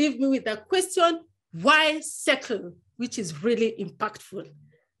 Otherwise, you leave me with a question, why settle, which is really impactful.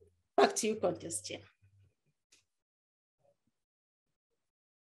 Back to you, Contest Chair.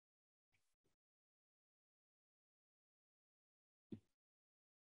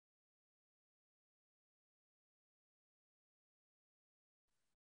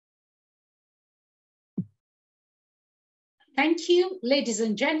 Thank you, ladies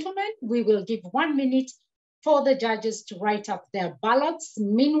and gentlemen. We will give 1 minute for the judges to write up their ballots.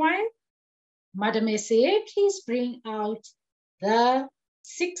 Meanwhile, Madam SAA, please bring out the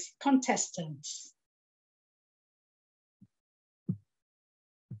 6 contestants.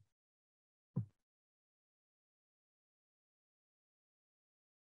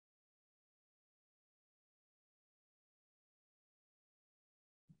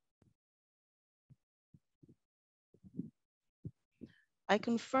 I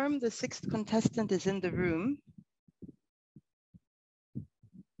confirm the 6th contestant is in the room.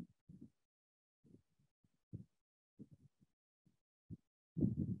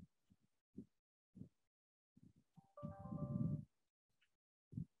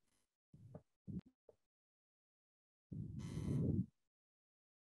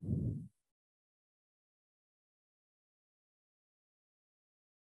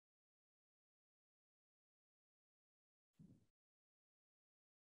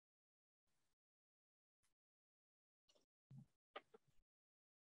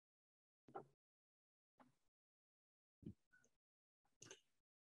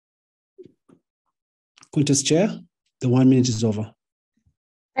 Contest Chair, the 1 minute is over.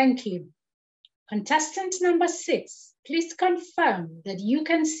 Thank you. Contestant number 6, please confirm that you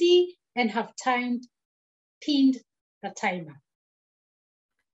can see and have pinned the timer.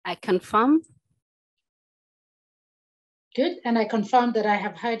 I confirm. Good, and I confirm that I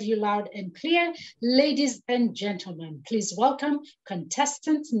have heard you loud and clear. Ladies and gentlemen, please welcome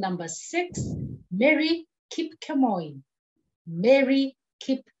contestant number 6, Mary Kipkemoy. Mary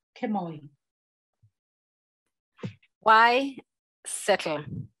Kipkemoy. Why settle?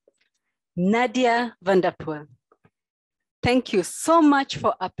 Nadia Vanderpoel. Thank you so much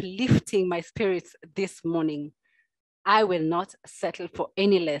for uplifting my spirits this morning. I will not settle for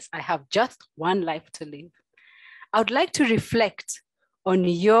any less. I have just one life to live. I would like to reflect on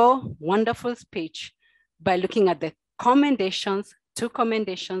your wonderful speech by looking at the commendations, 2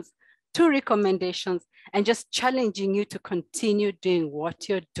 commendations, 2 recommendations, and just challenging you to continue doing what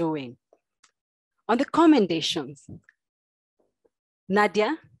you're doing. On the commendations,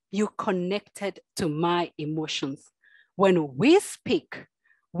 Nadia, you connected to my emotions. When we speak,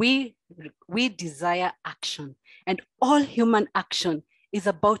 we desire action, and all human action is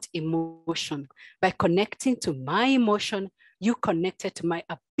about emotion. By connecting to my emotion, you connected to my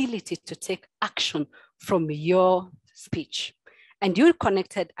ability to take action from your speech. And you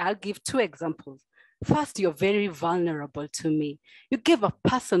connected, I'll give 2 examples. First, you're very vulnerable to me. You gave a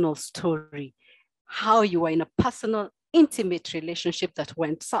personal story, how you were in a personal, intimate relationship that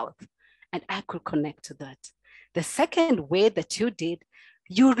went south, and I could connect to that. The second way that you did,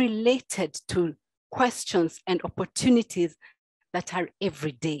 you related to questions and opportunities that are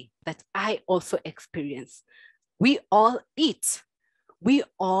every day, that I also experience. We all eat. We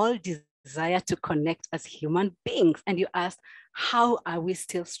all desire to connect as human beings. And you asked, how are we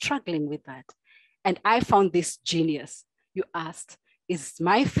still struggling with that? And I found this genius. You asked, is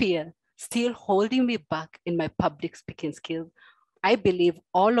my fear still holding me back in my public speaking skills? I believe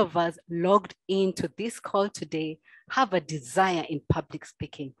all of us logged into this call today have a desire in public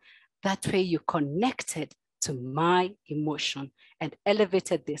speaking. That way you connected to my emotion and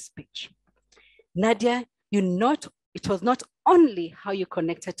elevated this speech. Nadia, it was not only how you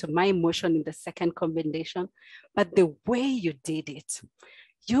connected to my emotion in the second combination, but the way you did it.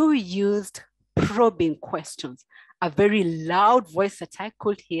 You used probing questions, a very loud voice that I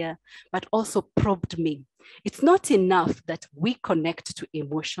could hear, but also probed me. It's not enough that we connect to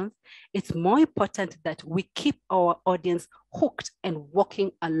emotions. It's more important that we keep our audience hooked and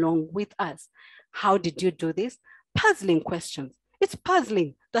walking along with us. How did you do this? Puzzling questions. It's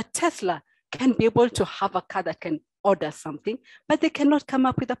puzzling that Tesla can be able to have a car that can order something, but they cannot come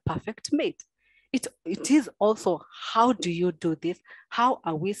up with a perfect mate. It is also, how do you do this? How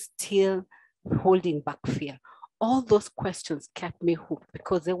are we still holding back fear? All those questions kept me hooked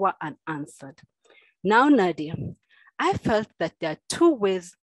because they were unanswered. Now, Nadia, I felt that there are two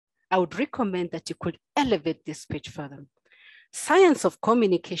ways I would recommend that you could elevate this speech further. Science of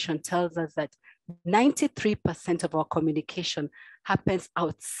communication tells us that 93% of our communication happens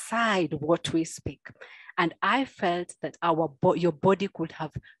outside what we speak. And I felt that your body could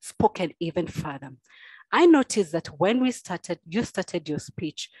have spoken even further. I noticed that when you started your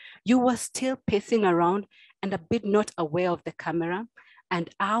speech, you were still pacing around and a bit not aware of the camera. And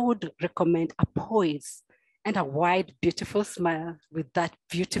I would recommend a poise and a wide, beautiful smile with that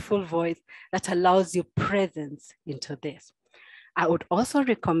beautiful voice that allows your presence into this. I would also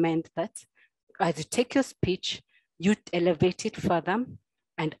recommend that as you take your speech, you elevate it further.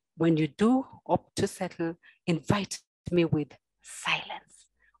 And when you do opt to settle, invite me with silence.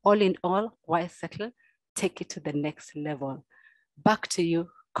 All in all, why settle? Take it to the next level. Back to you,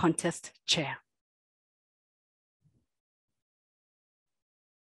 contest chair.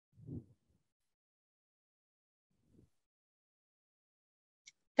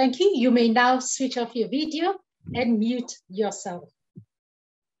 Thank you. You may now switch off your video and mute yourself.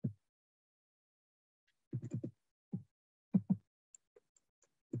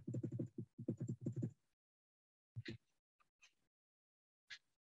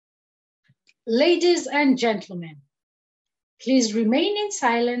 Ladies and gentlemen, please remain in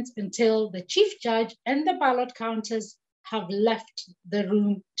silence until the chief judge and the ballot counters have left the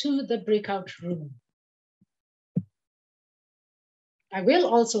room to the breakout room. I will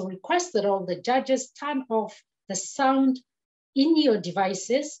also request that all the judges turn off the sound in your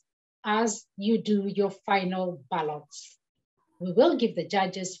devices as you do your final ballots. We will give the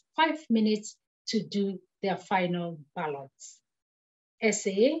judges 5 minutes to do their final ballots.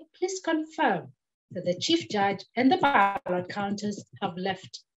 SAA, please confirm that the chief judge and the ballot counters have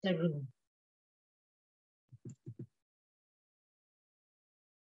left the room.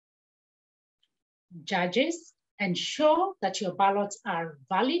 Judges, ensure that your ballots are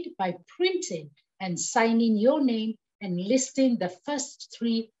valid by printing and signing your name and listing the first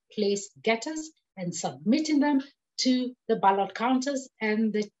 3 place getters and submitting them to the ballot counters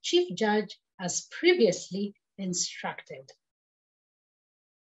and the chief judge as previously instructed.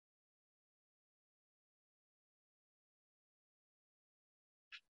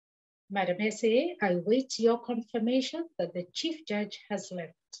 Madam SAA, I wait your confirmation that the chief judge has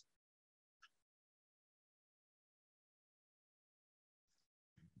left.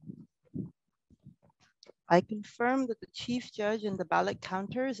 I confirm that the chief judge and the ballot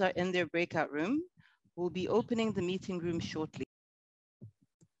counters are in their breakout room. We'll be opening the meeting room shortly.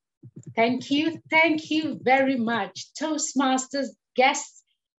 Thank you very much. Toastmasters guests,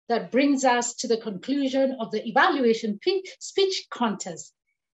 that brings us to the conclusion of the evaluation speech contest.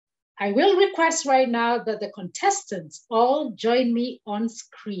 I will request right now that the contestants all join me on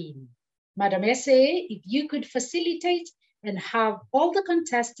screen. Madam SAA, if you could facilitate and have all the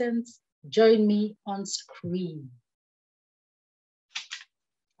contestants join me on screen.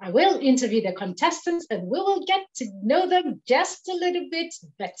 I will interview the contestants and we will get to know them just a little bit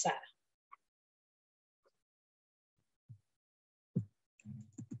better.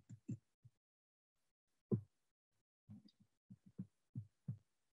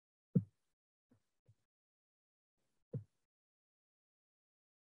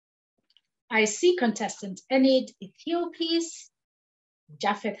 I see contestant Enid Ethiopis.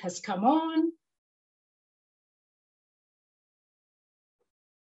 Japheth has come on.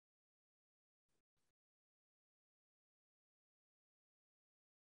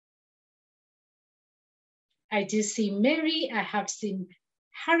 I do see Mary, I have seen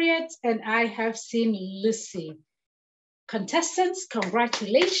Harriet, and I have seen Lucy. Contestants,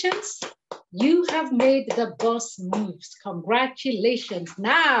 congratulations. You have made the boss moves. Congratulations.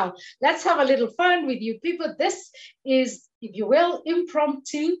 Now, let's have a little fun with you people. This is, if you will,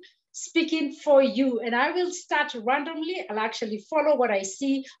 impromptu speaking for you. And I will start randomly. I'll actually follow what I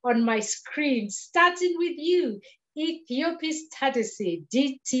see on my screen, starting with you, Ethiopis Tadise,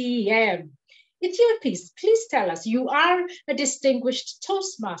 DTM. Ethiopis, please tell us, you are a distinguished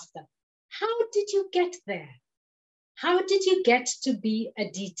Toastmaster. How did you get there? How did you get to be a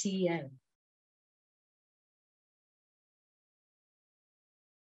DTM?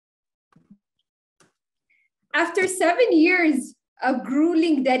 After 7 years of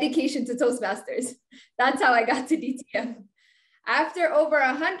grueling dedication to Toastmasters, that's how I got to DTM. After over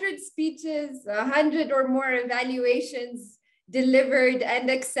 100 speeches, 100 or more evaluations delivered and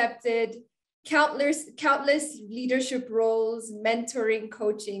accepted, countless leadership roles, mentoring,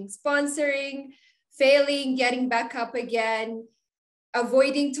 coaching, sponsoring, failing, getting back up again,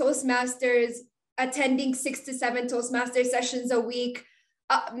 avoiding Toastmasters, attending 6 to 7 Toastmaster sessions a week,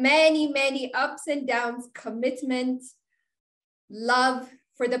 many ups and downs, commitment, love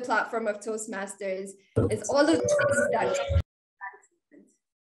for the platform of Toastmasters is all of the things that.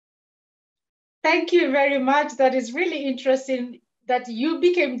 Thank you very much. That is really interesting that you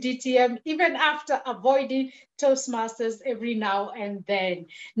became DTM even after avoiding Toastmasters every now and then.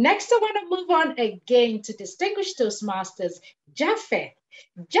 Next, I want to move on again to distinguished Toastmasters, Japheth.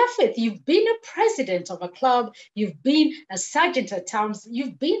 Japheth, you've been a president of a club, you've been a sergeant at arms,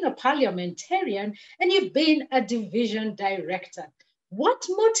 you've been a parliamentarian, and you've been a division director. What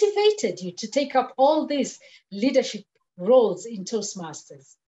motivated you to take up all these leadership roles in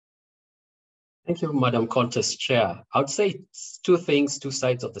Toastmasters? Thank you, Madam Contest Chair. I would say it's two things, two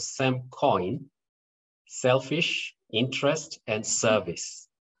sides of the same coin: selfish interest and service.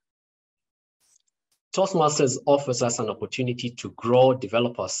 Toastmasters offers us an opportunity to grow,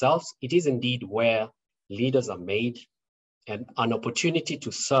 develop ourselves. It is indeed where leaders are made, and an opportunity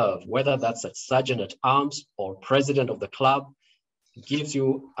to serve, whether that's at Sergeant at Arms or president of the club, gives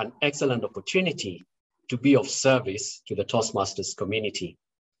you an excellent opportunity to be of service to the Toastmasters community.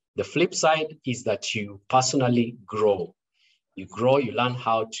 The flip side is that you personally grow. You grow, you learn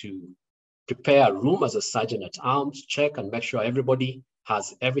how to prepare a room as a Sergeant at Arms, check and make sure everybody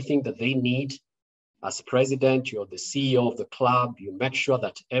has everything that they need. As president, you're the CEO of the club. You make sure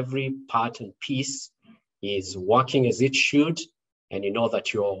that every part and piece is working as it should. And you know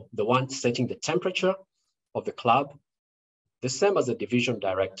that you're the one setting the temperature of the club. The same as a division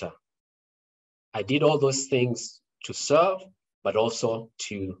director. I did all those things to serve, but also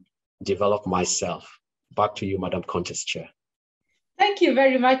to develop myself. Back to you, Madam Contest Chair. Thank you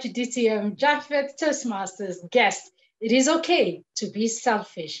very much, DTM. Japheth, Toastmasters guest. It is okay to be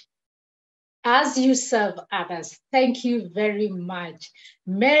selfish as you serve others. Thank you very much.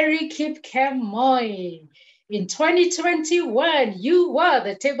 Mary Kipkemoy. In 2021, you were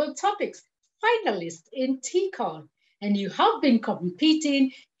the Table Topics finalist in TCON, and you have been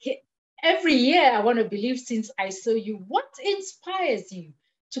competing every year, I want to believe, since I saw you. What inspires you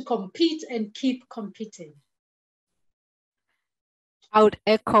to compete and keep competing? I would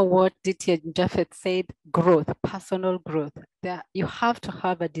echo what DT Japheth said: growth, personal growth. You have to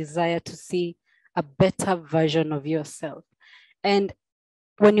have a desire to see a better version of yourself. And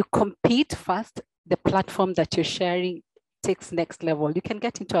when you compete first, the platform that you're sharing takes next level. You can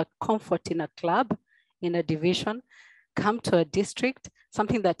get into a comfort in a club, in a division, come to a district.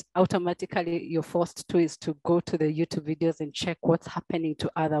 Something that automatically you're forced to is to go to the YouTube videos and check what's happening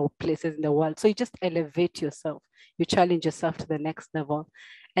to other places in the world. So you just elevate yourself. You challenge yourself to the next level.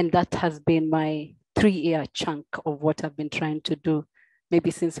 And that has been my 3-year chunk of what I've been trying to do,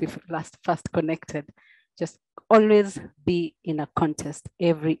 maybe since we first connected. Just always be in a contest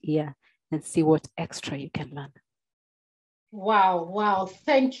every year and see what extra you can learn. Wow, wow.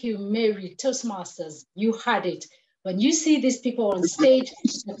 Thank you, Mary. Toastmasters, you had it. When you see these people on stage,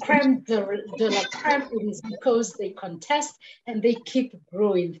 the creme de la creme, it is because they contest and they keep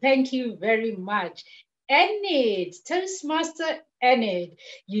growing. Thank you very much. Enid, Toastmaster Enid,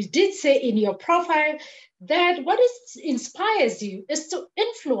 you did say in your profile that what inspires you is to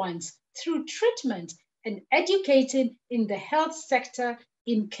influence through treatment and educating in the health sector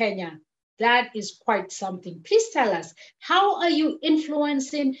in Kenya. That is quite something. Please tell us, how are you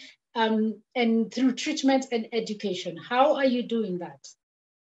influencing and through treatment and education? How are you doing that?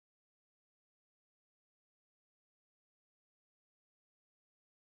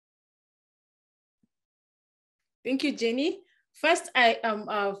 Thank you, Jenny. First, I am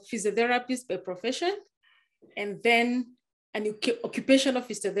a physiotherapist by profession, and then an occupational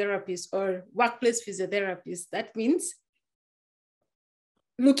physiotherapist or workplace physiotherapist. That means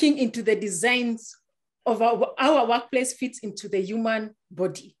looking into the designs of how our workplace fits into the human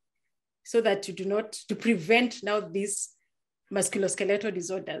body, so that to prevent now these musculoskeletal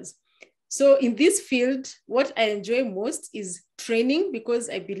disorders. So in this field, what I enjoy most is training, because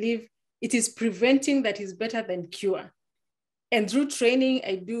I believe it is preventing that is better than cure. And through training,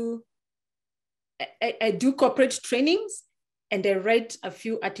 I do corporate trainings, and I write a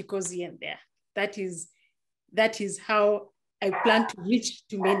few articles here and there. That is how I plan to reach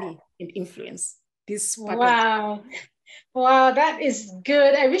to many and influence this part. Wow. Wow, that is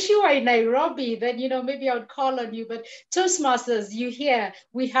good. I wish you were in Nairobi, then, maybe I would call on you. But Toastmasters, you hear,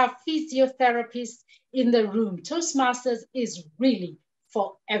 we have physiotherapists in the room. Toastmasters is really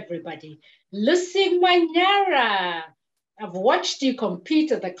for everybody. Lucy Manyara, I've watched you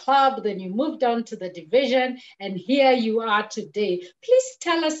compete at the club, then you moved on to the division, and here you are today. Please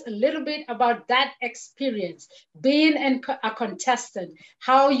tell us a little bit about that experience, being a contestant,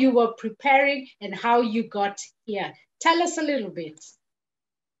 how you were preparing and how you got here. Tell us a little bit.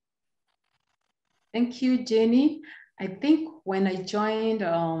 Thank you, Jenny. I think when I joined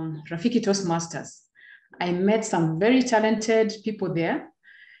Rafiki Toastmasters, I met some very talented people there.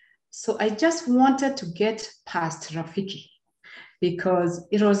 So I just wanted to get past Rafiki, because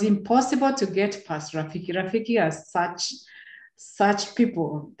it was impossible to get past Rafiki. Rafiki has such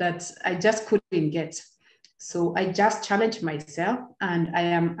people that I just couldn't get. So I just challenged myself, and I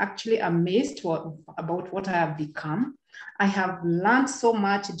am actually amazed about what I have become. I have learned so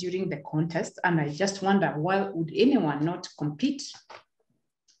much during the contest, and I just wonder, why would anyone not compete?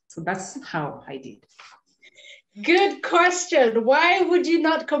 So that's how I did. Good question. Why would you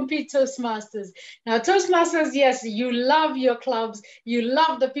not compete, Toastmasters? Now, Toastmasters, yes, you love your clubs. You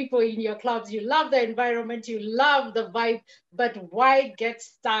love the people in your clubs. You love the environment. You love the vibe. But why get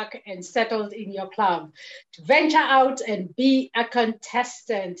stuck and settled in your club? To venture out and be a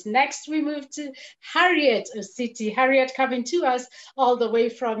contestant. Next, we move to Harriet Ositi. Harriet coming to us all the way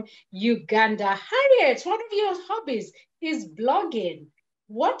from Uganda. Harriet, one of your hobbies is blogging.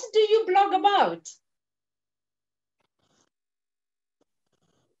 What do you blog about?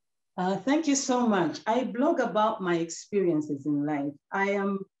 Thank you so much. I blog about my experiences in life. I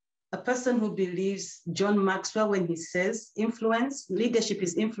am a person who believes John Maxwell when he says leadership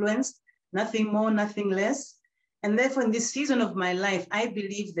is influence, nothing more, nothing less. And therefore, in this season of my life, I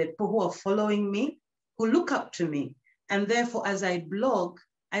believe that people who are following me, who look up to me, and therefore, as I blog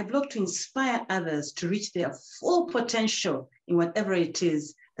to inspire others to reach their full potential in whatever it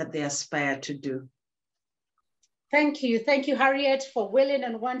is that they aspire to do. Thank you, Harriet, for willing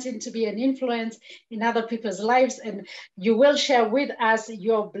and wanting to be an influence in other people's lives. And you will share with us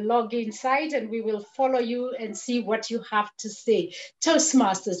your blogging site, and we will follow you and see what you have to say.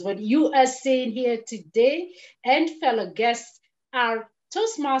 Toastmasters, what you are saying here today, and fellow guests, are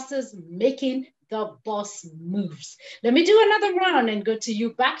Toastmasters making the boss moves. Let me do another round and go to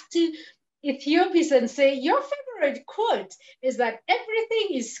you, back to Ethiopians, and say your favorite quote is that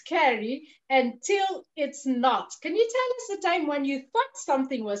everything is scary until it's not. Can you tell us a time when you thought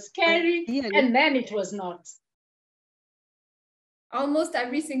something was scary and then it was not? Almost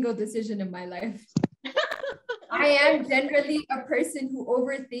every single decision in my life. I am generally a person who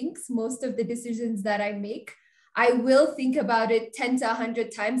overthinks most of the decisions that I make. I will think about it 10 to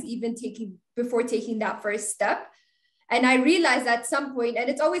 100 times, even before taking that first step. And I realized at some point, and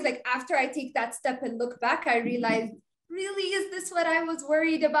it's always like after I take that step and look back, I realized, really, is this what I was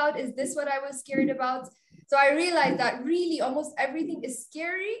worried about? Is this what I was scared about? So I realized that really almost everything is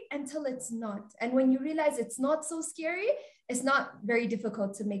scary until it's not. And when you realize it's not so scary, it's not very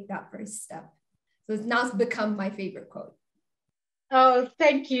difficult to make that first step. So it's now become my favorite quote. Oh,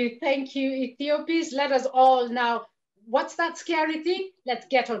 thank you. Thank you, Ethiopians. Let us all now, what's that scary thing? Let's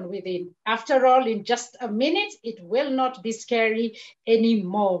get on with it. After all, in just a minute, it will not be scary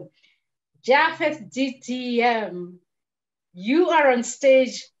anymore. Japheth DTM, you are on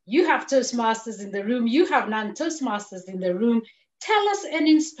stage. You have Toastmasters in the room. You have non-Toastmasters in the room. Tell us and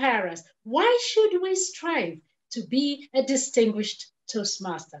inspire us. Why should we strive to be a distinguished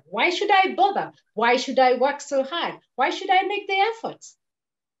Toastmaster? Why should I bother? Why should I work so hard? Why should I make the efforts?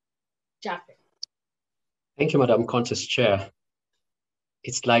 Japheth. Thank you, Madam Contest Chair.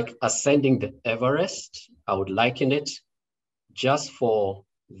 It's like ascending the Everest. I would liken it just for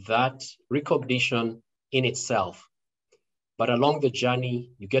that recognition in itself. But along the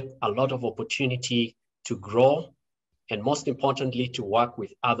journey, you get a lot of opportunity to grow, and most importantly, to work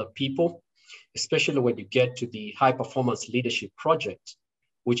with other people, especially when you get to the High Performance Leadership Project,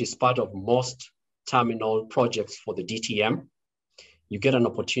 which is part of most terminal projects for the DTM. You get an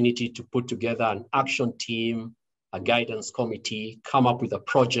opportunity to put together an action team, a guidance committee, come up with a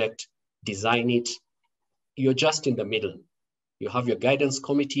project, design it. You're just in the middle. You have your guidance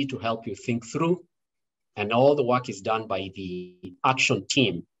committee to help you think through, and all the work is done by the action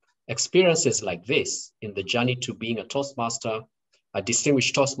team. Experiences like this in the journey to being a Toastmaster, a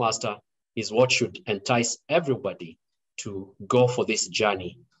distinguished Toastmaster, is what should entice everybody to go for this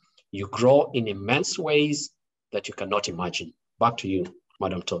journey. You grow in immense ways that you cannot imagine. Back to you,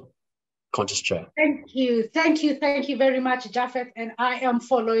 Madam Contest Chair. Thank you very much, Japheth. And I am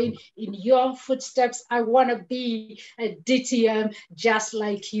following in your footsteps. I want to be a DTM just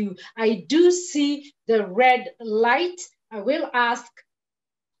like you. I do see the red light. I will ask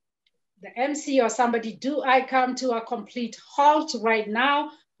the MC or somebody, do I come to a complete halt right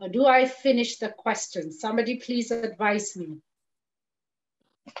now, or do I finish the question? Somebody please advise me.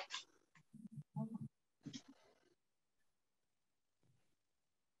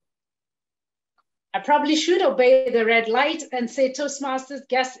 I probably should obey the red light and say, Toastmasters,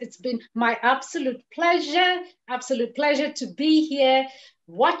 guests, it's been my absolute pleasure to be here,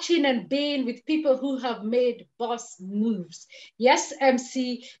 watching and being with people who have made boss moves. Yes,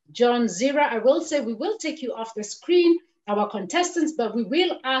 MC John Zira, I will say we will take you off the screen, our contestants, but we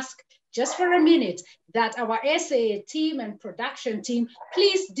will ask just for a minute that our SAA team and production team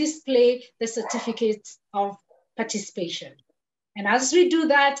please display the certificates of participation. And as we do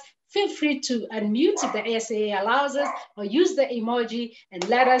that, feel free to unmute if the SAA allows us, or use the emoji and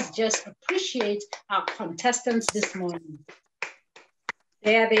let us just appreciate our contestants this morning.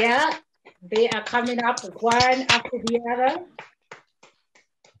 There they are. They are coming up one after the other.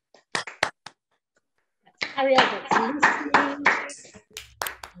 That's Harriet, that's Lucy.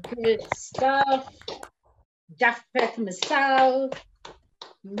 Good stuff. Japheth Masal,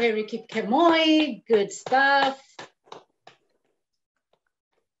 Mary Kip Kemoy, good stuff.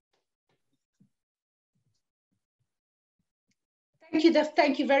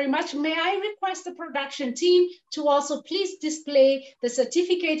 Thank you very much. May I request the production team to also please display the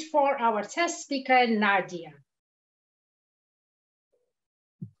certificate for our test speaker, Nadia.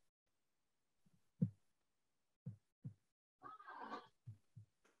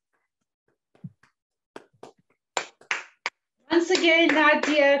 Once again,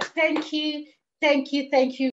 Nadia, thank you